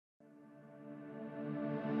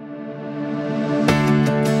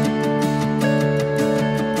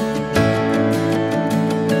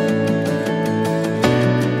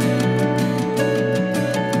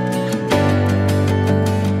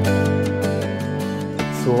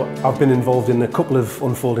So I've been involved in a couple of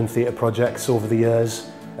unfolding theatre projects over the years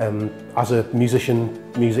as a musician,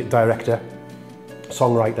 music director,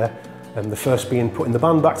 songwriter. The first being putting the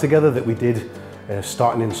band back together that we did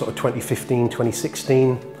starting in sort of 2015,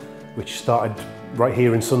 2016, which started right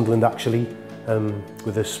here in Sunderland actually,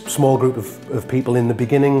 with a small group of people in the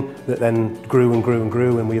beginning that then grew and grew and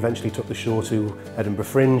grew, and we eventually took the show to Edinburgh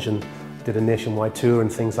Fringe and did a nationwide tour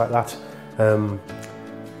and things like that.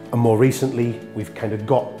 And more recently, we've kind of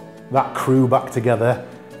got that crew back together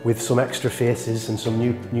with some extra faces and some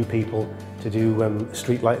new people to do a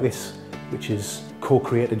street like this, which is a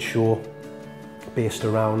co-created show based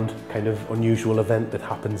around kind of unusual event that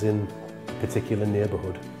happens in a particular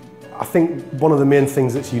neighbourhood. I think one of the main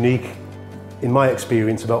things that's unique in my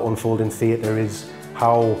experience about unfolding theatre is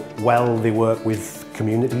how well they work with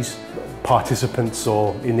communities, participants,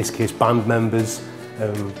 or in this case band members,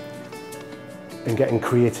 and getting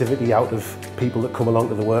creativity out of people that come along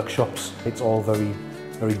to the workshops. It's all very,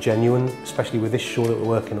 very genuine, especially with this show that we're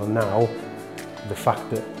working on now. The fact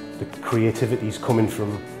that the creativity is coming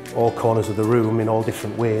from all corners of the room in all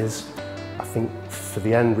different ways, I think for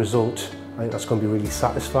the end result, I think that's going to be really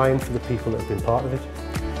satisfying for the people that have been part of it.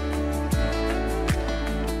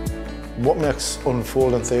 What makes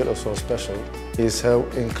unfolding theatre so special is how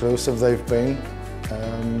inclusive they've been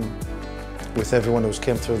with everyone who's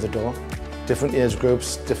came through the door. Different age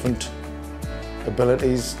groups, different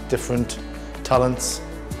abilities, different talents,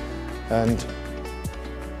 and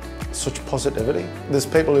such positivity. There's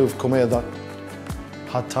people who've come here that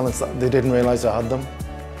had talents that they didn't realise they had them.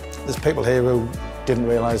 There's people here who didn't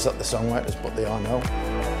realise that they're songwriters, but they are now.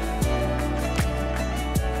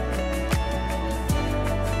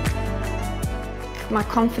 My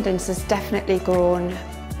confidence has definitely grown.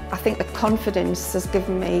 I think the confidence has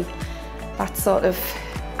given me that sort of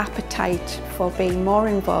appetite for being more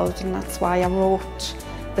involved, and that's why I wrote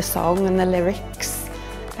the song and the lyrics,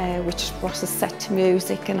 which Ross has set to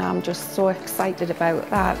music, and I'm just so excited about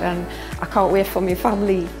that, and I can't wait for my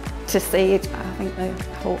family to see it. I think I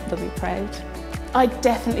hope they'll be proud. I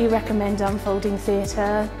definitely recommend unfolding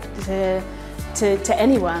theatre to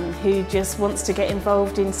anyone who just wants to get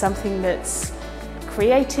involved in something that's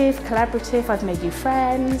creative, collaborative. I've made new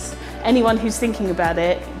friends. Anyone who's thinking about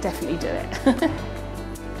it, definitely do it.